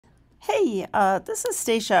Hey, this is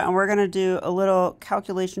Stacia, and we're going to do a little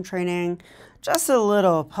calculation training, just a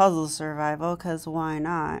little puzzle survival, because why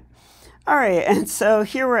not? All right, and so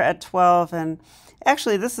here we're at 12, and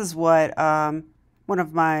actually this is what one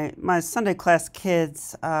of my Sunday class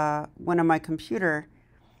kids went on my computer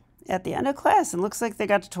at the end of class, and looks like they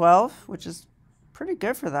got to 12, which is pretty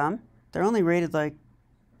good for them. They're only rated like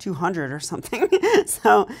 200 or something.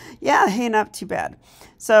 So yeah, hey, not too bad.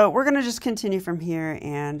 So we're going to just continue from here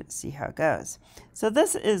and see how it goes. So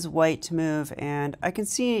this is white to move, and I can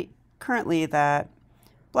see currently that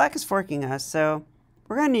black is forking us. So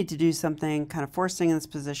we're going to need to do something kind of forcing in this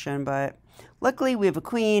position, but luckily we have a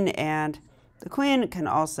queen, and the queen can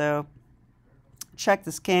also check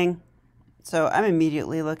this king. So I'm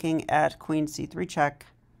immediately looking at queen c3 check.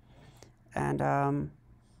 And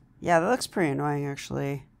yeah, that looks pretty annoying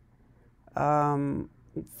actually.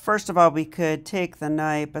 First of all, we could take the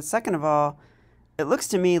knight, but second of all, it looks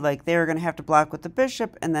to me like they're going to have to block with the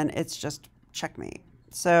bishop, and then it's just checkmate.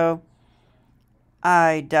 So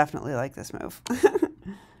I definitely like this move.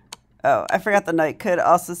 Oh, I forgot the knight could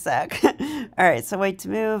also sack. All right, so white to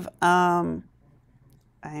move. I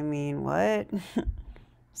mean, what?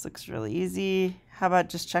 This looks really easy. How about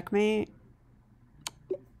just checkmate?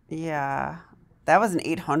 Yeah, that was an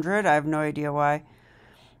 800. I have no idea why.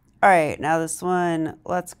 All right, now this one,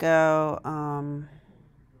 let's go.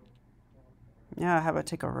 Yeah, how about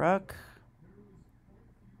take a rook?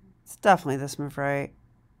 It's definitely this move, right?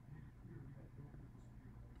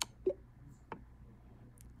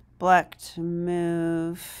 Black to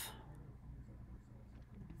move.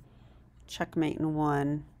 Checkmate in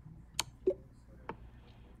one.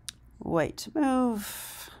 White to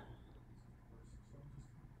move.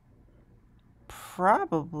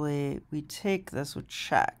 Probably we take this with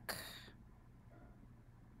check.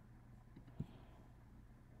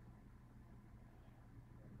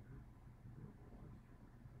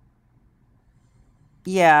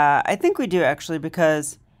 Yeah, I think we do actually,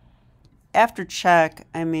 because after check,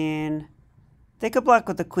 I mean, they could block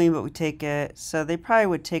with the queen, but we take it. So they probably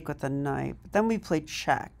would take with the knight. But then we play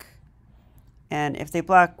check. And if they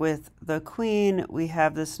block with the queen, we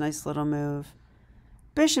have this nice little move.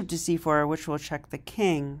 Bishop to c4, which will check the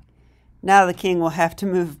king. Now the king will have to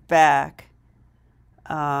move back.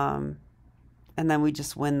 And then we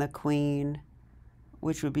just win the queen,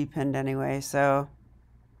 which would be pinned anyway. So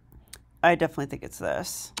I definitely think it's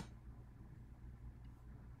this.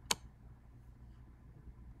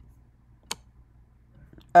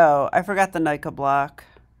 Oh, I forgot the knight could block.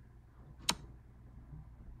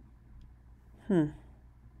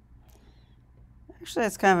 Actually,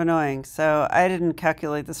 that's kind of annoying. So I didn't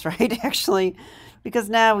calculate this right, actually, because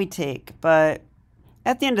now we take. But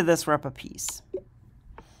at the end of this, we're up a piece.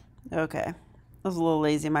 Okay. That was a little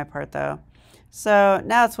lazy on my part, though. So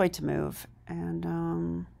now it's white to move.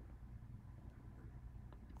 And,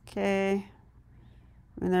 okay.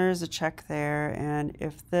 I mean, there is a check there. And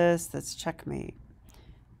if this, that's checkmate.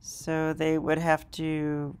 So they would have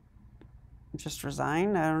to just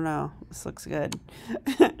resign? I don't know. This looks good.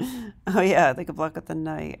 Oh yeah, they could block with the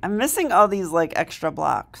knight. I'm missing all these like extra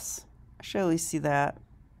blocks. I should at least see that.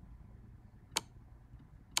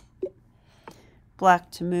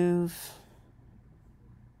 Black to move.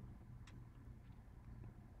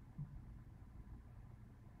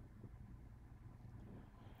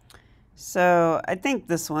 So I think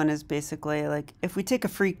this one is basically like, if we take a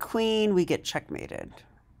free queen, we get checkmated,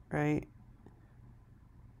 right?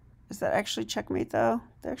 Is that actually checkmate, though?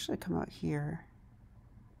 They actually come out here.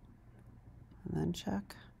 And then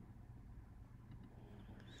check.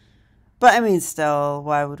 But, I mean, still,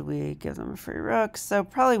 why would we give them a free rook? So,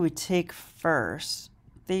 probably we take first.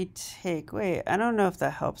 They take... Wait, I don't know if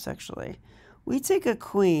that helps, actually. We take a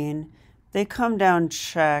queen. They come down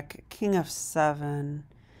check. King f7.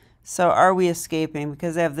 So, are we escaping?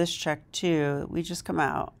 Because they have this check, too. We just come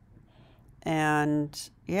out. And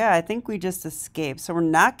yeah, I think we just escaped. So we're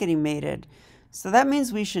not getting mated. So that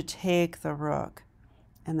means we should take the rook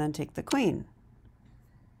and then take the queen.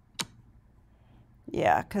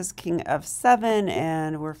 Yeah, because king f7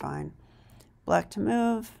 and we're fine. Black to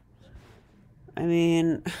move. I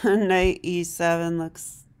mean, knight e7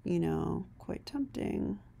 looks, you know, quite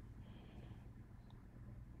tempting.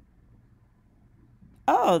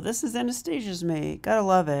 Oh, this is Anastasia's mate. Gotta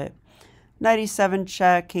love it. Knight e7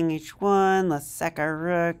 check, king h1, let's sack our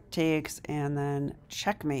rook, takes, and then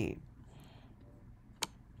checkmate.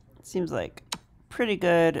 Seems like pretty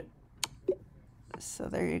good. So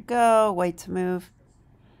there you go, white to move.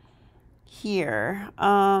 Here, so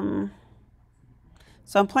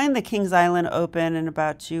I'm playing the King's Island Open in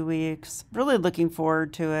about 2 weeks. Really looking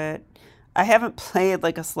forward to it. I haven't played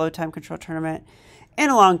like a slow time control tournament in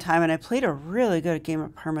a long time, and I played a really good game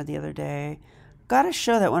of Perma the other day. Got to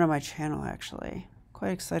show that one on my channel, actually.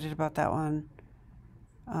 Quite excited about that one.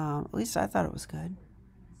 At least I thought it was good.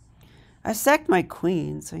 I sacked my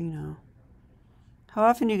queen, so you know. How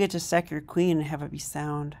often do you get to sack your queen and have it be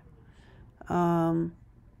sound? Most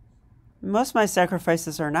of my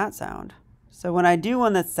sacrifices are not sound. So when I do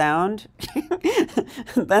one that's sound,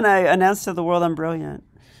 then I announce to the world I'm brilliant.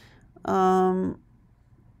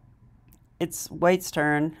 It's white's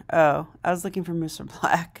turn. Oh, I was looking for moose or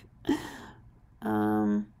black.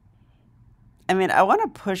 I mean, I want to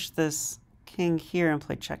push this king here and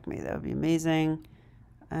play checkmate. That would be amazing.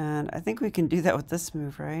 And I think we can do that with this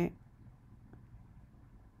move, right?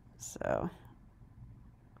 So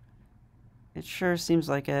it sure seems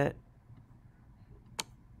like it.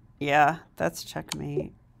 Yeah, that's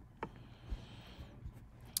checkmate.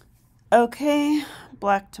 Okay,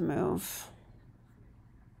 black to move.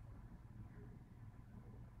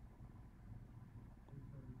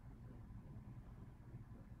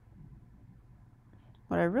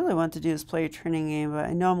 What I really want to do is play a training game, but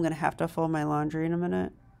I know I'm going to have to fold my laundry in a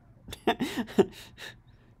minute.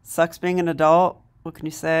 Sucks being an adult. What can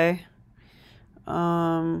you say?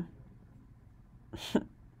 No,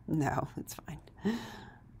 it's fine.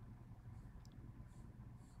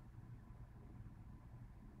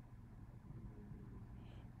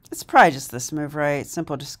 It's probably just this move, right?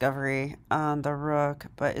 Simple discovery on the rook,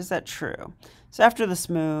 but is that true? So after this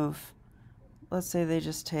move, let's say they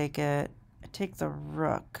just take it. I take the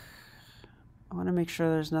rook. I want to make sure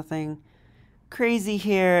there's nothing crazy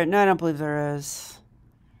here. No, I don't believe there is.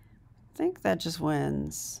 I think that just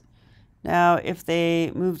wins. Now, if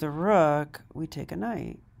they move the rook, we take a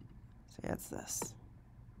knight. So yeah, it's this.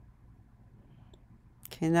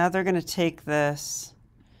 Okay, now they're going to take this.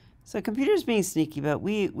 So computer's being sneaky, but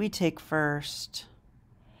we take first.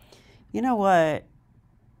 You know what?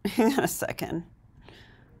 Hang on a second.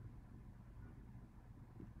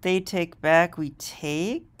 They take back, we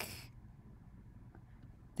take.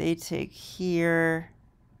 They take here.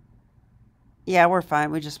 Yeah, we're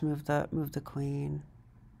fine. We just move the queen.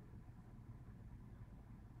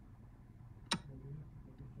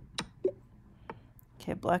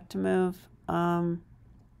 Okay, black to move.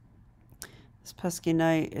 This pesky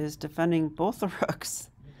knight is defending both the rooks.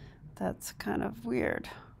 That's kind of weird.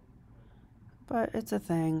 But it's a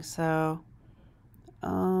thing, so...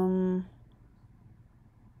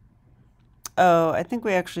 Oh, I think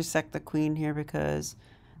we actually sack the queen here because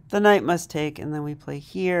the knight must take, and then we play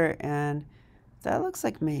here, and that looks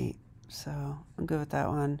like mate. So I'm good with that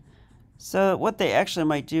one. So what they actually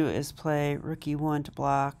might do is play rook e1 to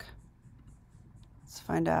block. Let's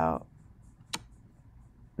find out.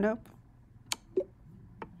 Nope.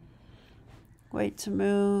 Wait to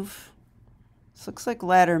move. This looks like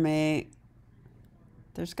ladder mate.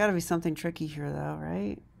 There's got to be something tricky here, though,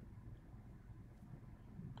 right?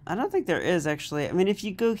 I don't think there is, actually. I mean, if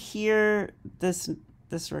you go here, this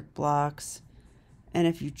rook blocks. And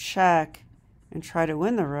if you check and try to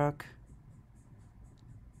win the rook,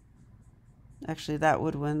 actually, that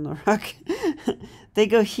would win the rook. They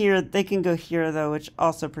go here. They can go here, though, which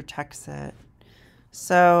also protects it.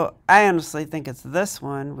 So I honestly think it's this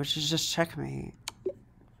one, which is just checkmate.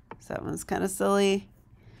 So that one's kind of silly.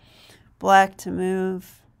 Black to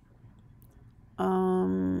move.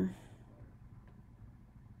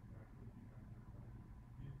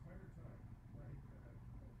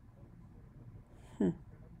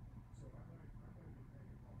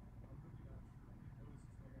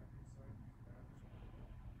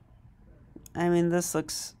 I mean, this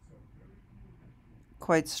looks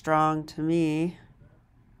quite strong to me.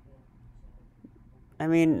 I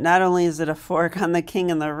mean, not only is it a fork on the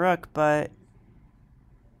king and the rook, but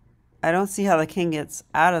I don't see how the king gets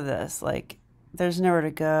out of this. Like, there's nowhere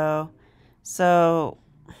to go. So,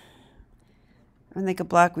 when they could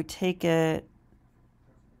block, we take it.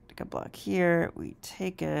 They could block here, we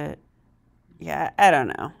take it. Yeah, I don't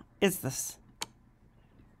know. It's this.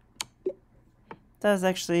 That was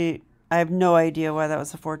actually, I have no idea why that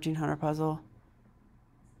was a 1400 puzzle.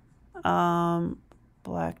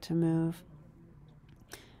 Black to move.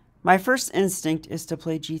 My first instinct is to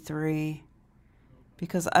play g3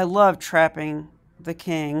 because I love trapping the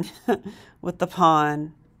king with the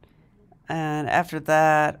pawn. And after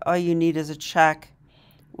that, all you need is a check,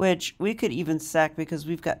 which we could even sack because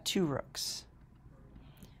we've got two rooks.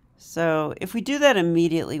 So if we do that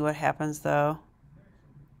immediately, what happens though?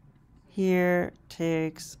 Here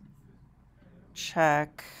takes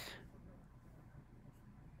check.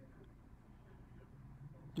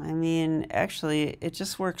 I mean, actually, it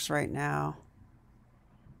just works right now.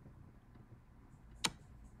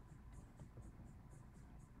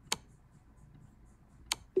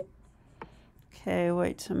 Okay,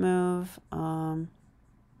 white to move. I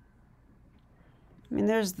mean,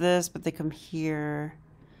 there's this, but they come here.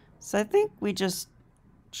 So I think we just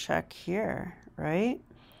check here, right?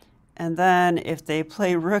 And then if they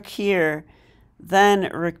play rook here,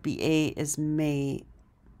 then rook b8 is mate.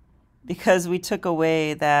 Because we took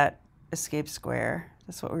away that escape square.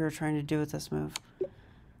 That's what we were trying to do with this move.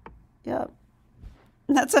 Yep.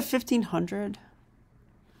 And that's a 1500.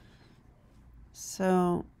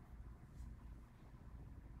 So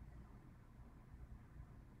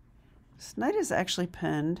this knight is actually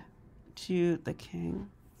pinned to the king.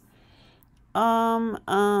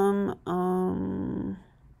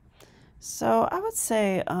 So I would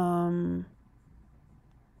say, I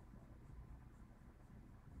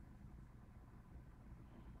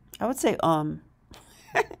would say, because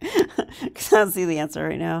I don't see the answer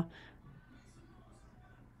right now.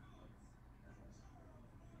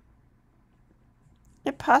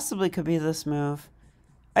 It possibly could be this move.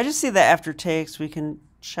 I just see that after takes we can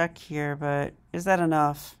check here, but is that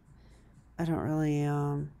enough? I don't really,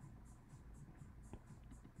 I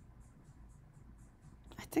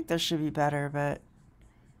think there should be better, but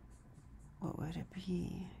what would it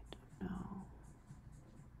be? I don't know.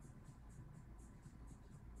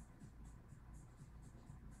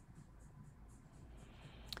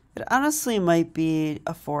 It honestly might be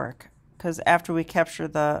a fork, because after we capture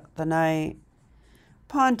the knight,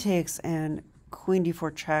 pawn takes and queen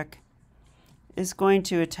d4 check is going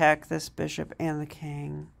to attack this bishop and the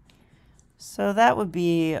king. So that would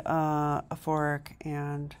be a fork,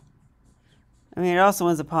 and I mean, it also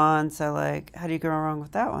wins a pawn, so like, how do you go wrong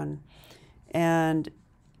with that one? And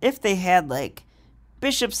if they had like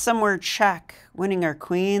bishop somewhere check winning our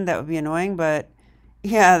queen, that would be annoying, but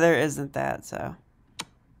yeah, there isn't that, so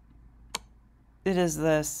it is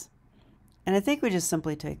this. And I think we just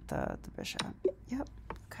simply take the bishop. Yep,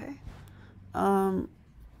 okay.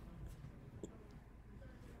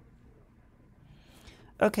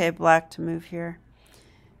 Okay, black to move here.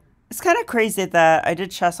 It's kind of crazy that I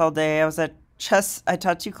did chess all day. I was at chess, I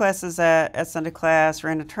taught 2 classes at Sunday class,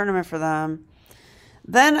 ran a tournament for them.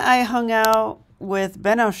 Then I hung out with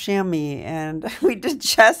Ben Oshami and we did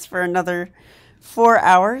chess for another 4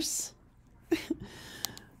 hours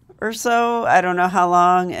or so. I don't know how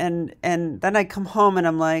long. And then I come home and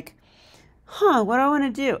I'm like, huh, what do I want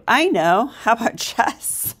to do? I know. How about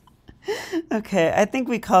chess? Okay, I think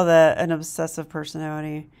we call that an obsessive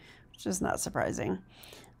personality, which is not surprising.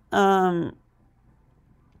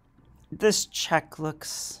 This check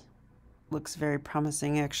looks very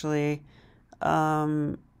promising, actually. I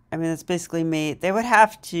mean, it's basically mate. They would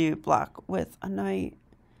have to block with a knight.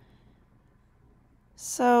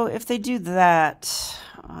 So if they do that,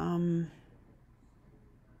 I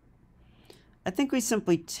think we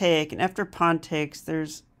simply take, and after pawn takes,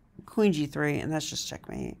 there's queen g3, and that's just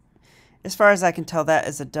checkmate. As far as I can tell, that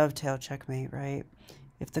is a dovetail checkmate, right?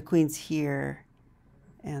 If the queen's here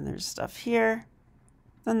and there's stuff here,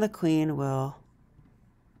 then the queen will,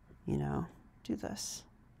 you know, do this.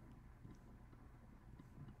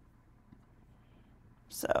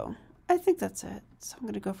 So I think that's it. So I'm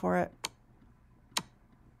going to go for it.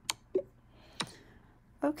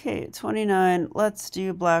 Okay, 29. Let's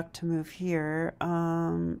do black to move here.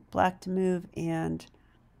 Black to move and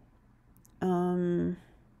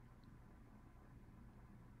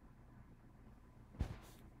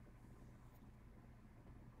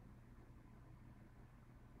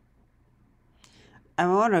I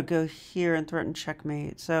want to go here and threaten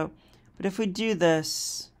checkmate. So, but if we do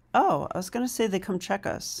this, oh, I was going to say they come check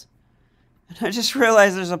us. And I just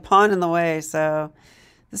realized there's a pawn in the way. So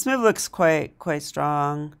this move looks quite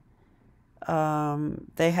strong.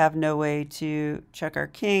 They have no way to check our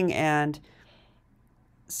king. And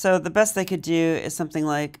so the best they could do is something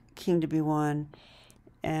like king to b1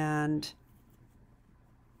 and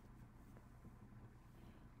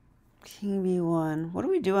king b1. What do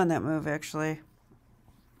we do on that move, actually?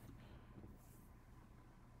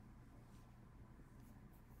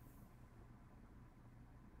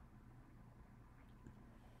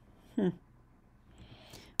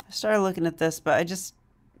 I started looking at this, but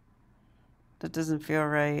that doesn't feel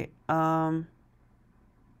right.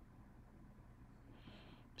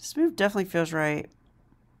 This move definitely feels right.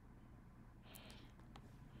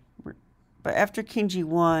 But after king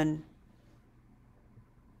g1,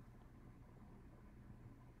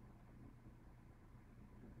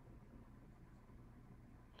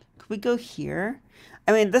 could we go here?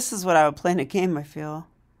 I mean, this is what I would play in a game, I feel.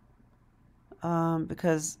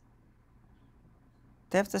 Because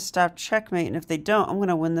they have to stop checkmate, and if they don't, I'm going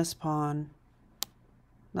to win this pawn.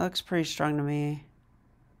 That looks pretty strong to me.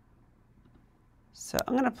 So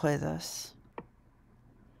I'm going to play this.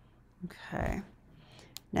 Okay.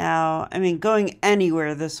 Now, I mean, going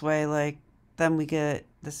anywhere this way, like, then we get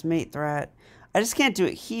this mate threat. I just can't do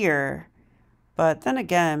it here. But then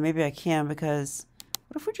again, maybe I can, because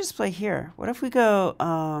what if we just play here? What if we go,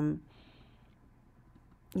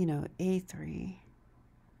 you know, A3?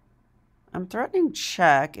 I'm threatening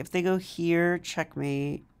check. If they go here,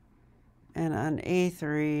 checkmate. And on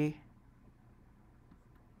A3,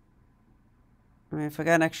 I mean, if I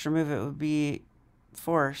got an extra move, it would be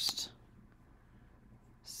forced.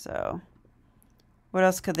 So, what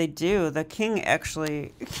else could they do? The king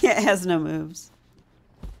actually has no moves.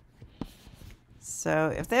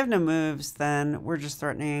 So, if they have no moves, then we're just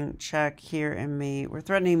threatening check here and mate. We're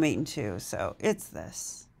threatening mate in 2, so it's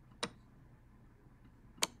this.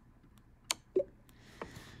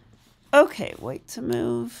 Okay, wait to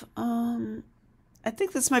move. I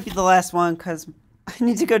think this might be the last one because I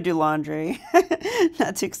need to go do laundry.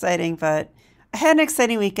 Not too exciting, but I had an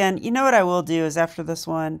exciting weekend. You know what I will do is after this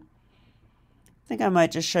one, I think I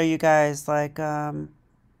might just show you guys like some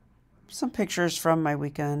pictures from my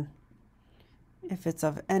weekend. If it's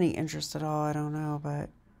of any interest at all, I don't know, but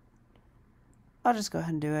I'll just go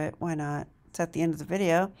ahead and do it. Why not? It's at the end of the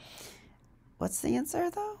video. What's the answer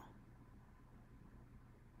though?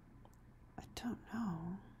 I don't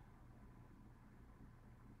know.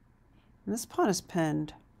 And this pawn is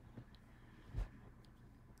pinned.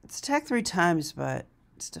 It's attacked 3 times, but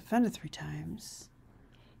it's defended 3 times.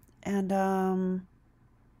 And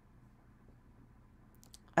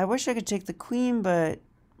I wish I could take the queen, but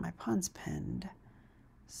my pawn's pinned.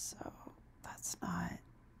 So that's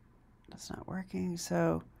not working.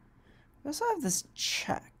 So we also have this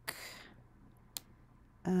check.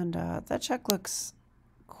 And that check looks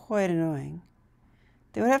quite annoying.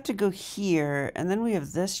 They would have to go here, and then we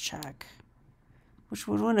have this check, which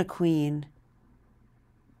would win a queen.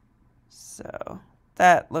 So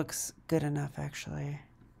that looks good enough, actually.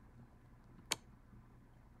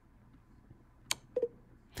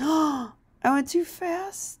 Oh, I went too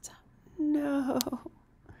fast. No.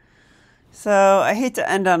 So I hate to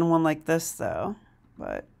end on one like this, though,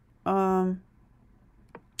 but so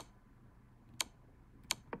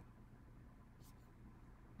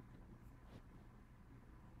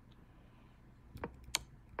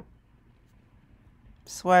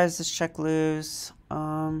why does this check lose?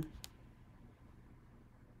 Probably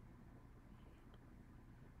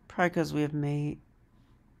because we have mate.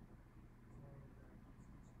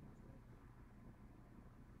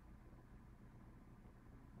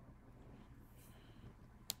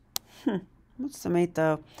 What's the mate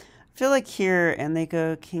though? I feel like here and they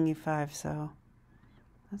go king e5, so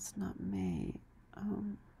that's not mate.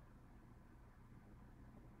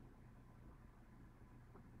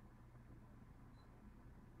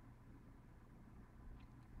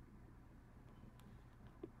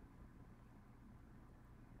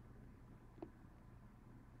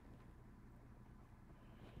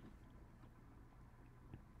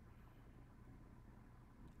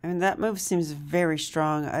 I mean, that move seems very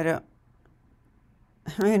strong. I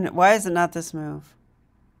mean, why is it not this move?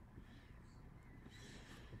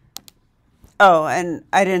 Oh, and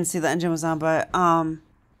I didn't see the engine was on, but,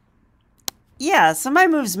 yeah, so my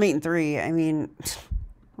move's mate in 3. I mean,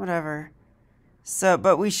 whatever. So,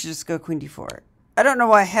 but we should just go queen d4. I don't know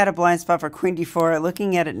why I had a blind spot for queen d4.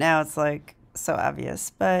 Looking at it now, it's like so obvious,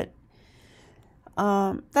 but,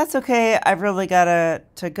 that's okay. I've really got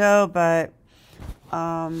to go, but,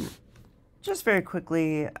 just very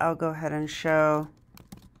quickly, I'll go ahead and show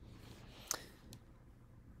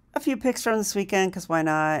a few pics from this weekend, because why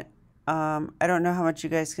not? I don't know how much you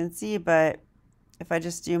guys can see, but if I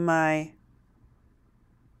just do my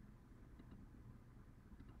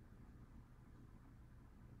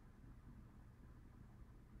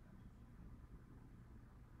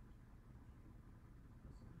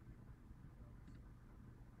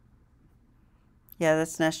yeah,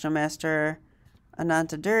 that's National Master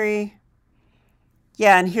Ananta Duri.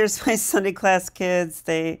 Yeah, and here's my Sunday class kids.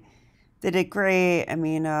 They did great. I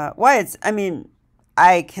mean,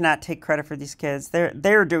 I cannot take credit for these kids.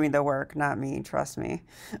 They're doing the work, not me, trust me.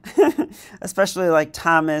 Especially like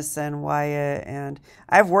Thomas and Wyatt, and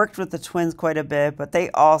I've worked with the twins quite a bit, but they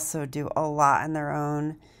also do a lot on their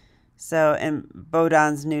own. So, and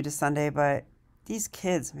Bodan's new to Sunday, but these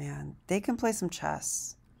kids, man, they can play some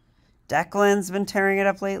chess. Declan's been tearing it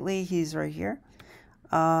up lately. He's right here.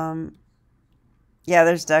 Yeah,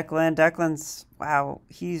 there's Declan. Declan's, wow,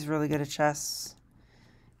 he's really good at chess.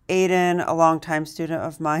 Aiden, a longtime student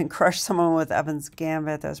of mine, crushed someone with Evan's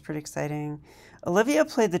Gambit. That was pretty exciting. Olivia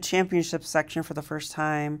played the championship section for the first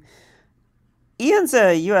time. Ian's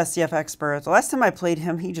a USCF expert. The last time I played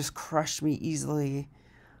him, he just crushed me easily.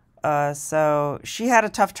 So she had a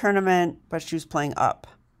tough tournament, but she was playing up.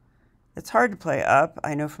 It's hard to play up,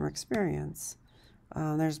 I know from experience.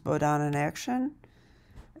 There's Bodan in action.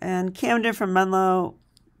 And Camden from Menlo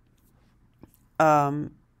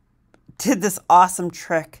did this awesome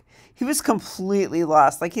trick. He was completely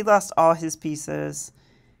lost. Like, he lost all his pieces.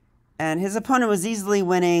 And his opponent was easily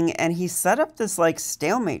winning, and he set up this, like,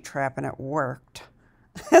 stalemate trap, and it worked.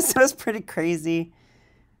 So it was pretty crazy.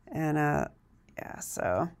 And, yeah,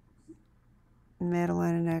 so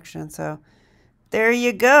Madeline in action. So there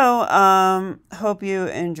you go. Hope you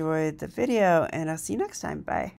enjoyed the video, and I'll see you next time. Bye.